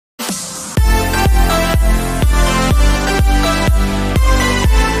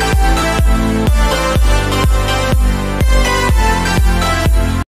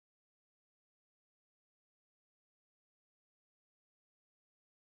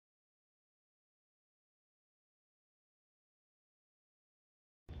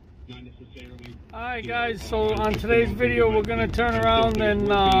Alright guys, so on today's video we're going to turn around and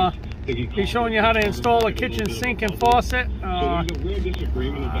be showing you how to install a kitchen sink and faucet. I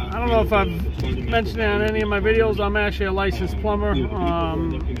don't know if I've mentioned it on any of my videos. I'm actually a licensed plumber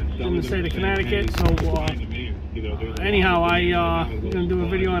in the state of Connecticut, so anyhow, I'm going to do a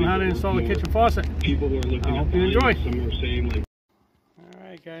video on how to install a kitchen faucet. I hope you enjoy.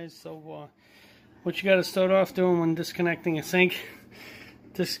 Alright guys, so what you got to start off doing when disconnecting a sink,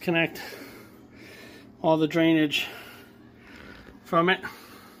 disconnect all the drainage from it,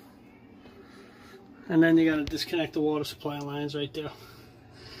 and then you got to disconnect the water supply lines right there.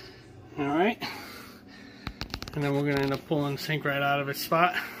 Alright, and then we're going to end up pulling the sink right out of its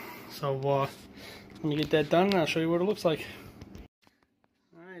spot. So let me get that done and I'll show you what it looks like.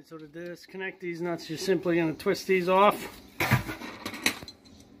 Alright, so to disconnect these nuts, you're simply going to twist these off.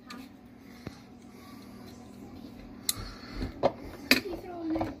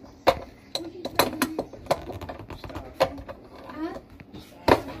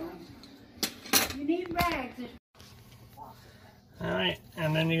 Alright,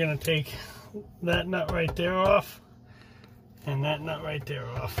 and then you're going to take that nut right there off and that nut right there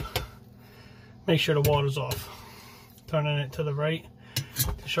off. Make sure the water's off. Turning it to the right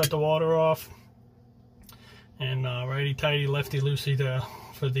to shut the water off, and righty tighty, lefty loosey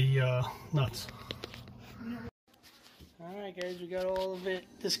for the nuts. Alright guys, we got all of it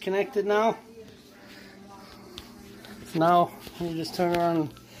disconnected now. Now we just turn around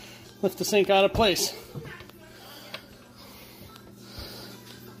and lift the sink out of place.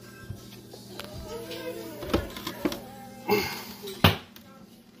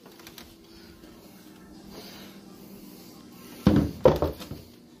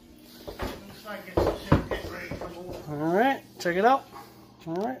 Alright, check it out.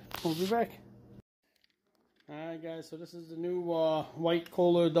 Alright, we'll be back. Alright guys, so this is the new white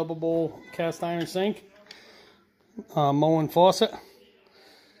Kohler double bowl cast iron sink. Moen faucet.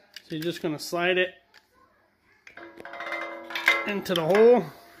 So you're just going to slide it into the hole.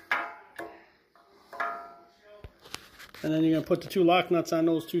 And then you're going to put the two lock nuts on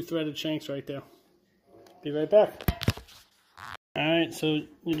those two threaded shanks right there. Be right back. Alright, so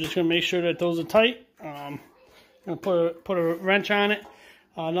you're just going to make sure that those are tight. I'm going to put a wrench on it.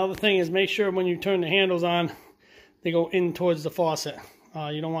 Another thing is, make sure when you turn the handles on, they go in towards the faucet.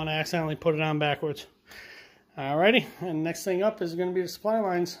 You don't want to accidentally put it on backwards. Alrighty, and next thing up is going to be the supply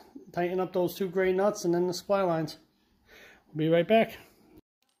lines. Tighten up those two gray nuts and then the supply lines. We'll be right back.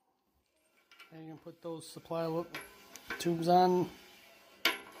 And you're going to put those supply tubes on.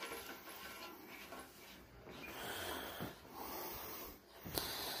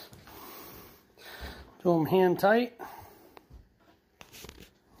 Do them hand tight.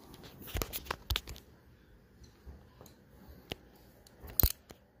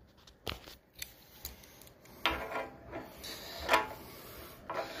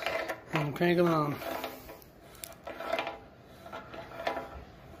 And crank them on.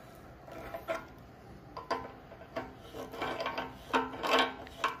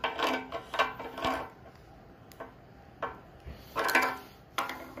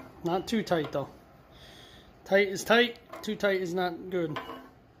 Not too tight though. Tight is tight, too tight is not good.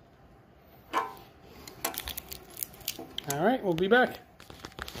 Alright, we'll be back.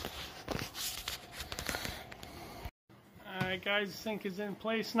 Alright guys, the sink is in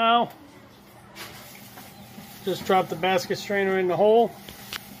place now. Just drop the basket strainer in the hole.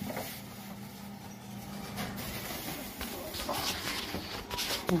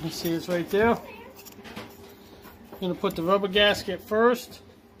 You can see it's right there. I'm going to put the rubber gasket first,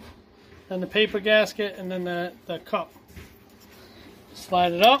 then the paper gasket, and then the cup.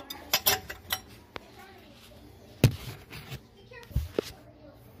 Slide it up.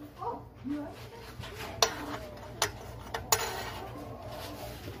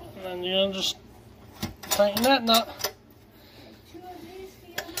 And then you're just tighten that nut.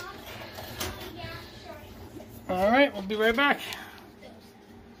 Alright, we'll be right back.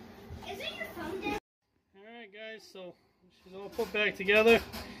 Alright guys, so she's all put back together.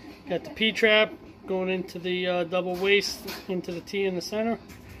 Got the P-trap going into the double waist, into the T in the center.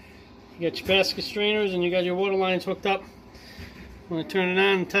 You got your basket strainers and you got your water lines hooked up. I'm going to turn it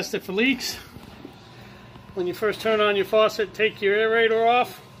on and test it for leaks. When you first turn on your faucet, take your aerator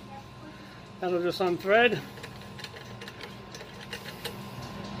off. That'll just unthread.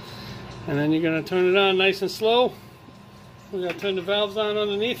 And then you're going to turn it on nice and slow. We're going to turn the valves on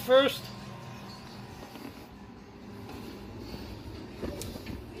underneath first.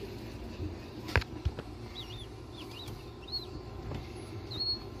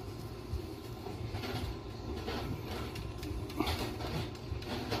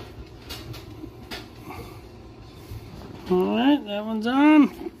 Alright, that one's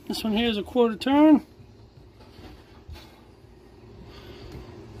on. This one here is a 1/4 turn.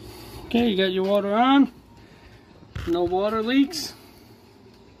 Okay, you got your water on. No water leaks.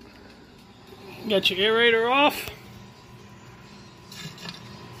 You got your aerator off.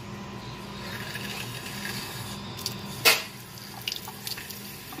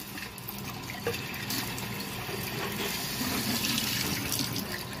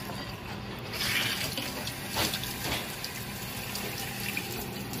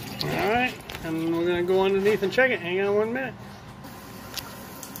 Alright, and we're going to go underneath and check it. Hang on 1 minute.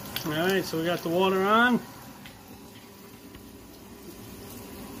 Alright, so we got the water on.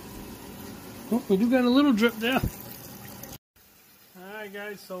 Oh, we do got a little drip there. Alright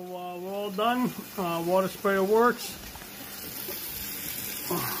guys, so we're all done. Water sprayer works.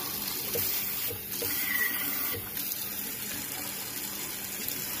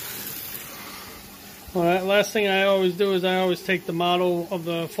 Well, that last thing I always do is I always take the model of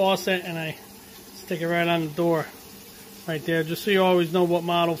the faucet and I stick it right on the door. Right there, just so you always know what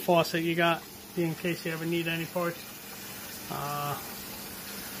model faucet you got, in case you ever need any parts.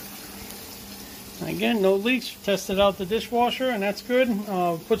 Again, no leaks. Tested out the dishwasher, and that's good.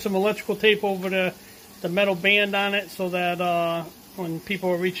 Put some electrical tape over the metal band on it so that when people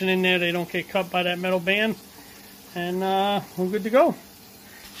are reaching in there, they don't get cut by that metal band. And we're good to go.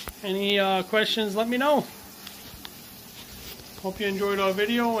 Any questions, let me know. Hope you enjoyed our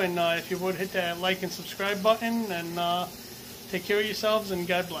video, and if you would, hit that like and subscribe button, and take care of yourselves, and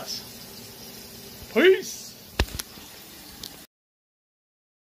God bless. Peace!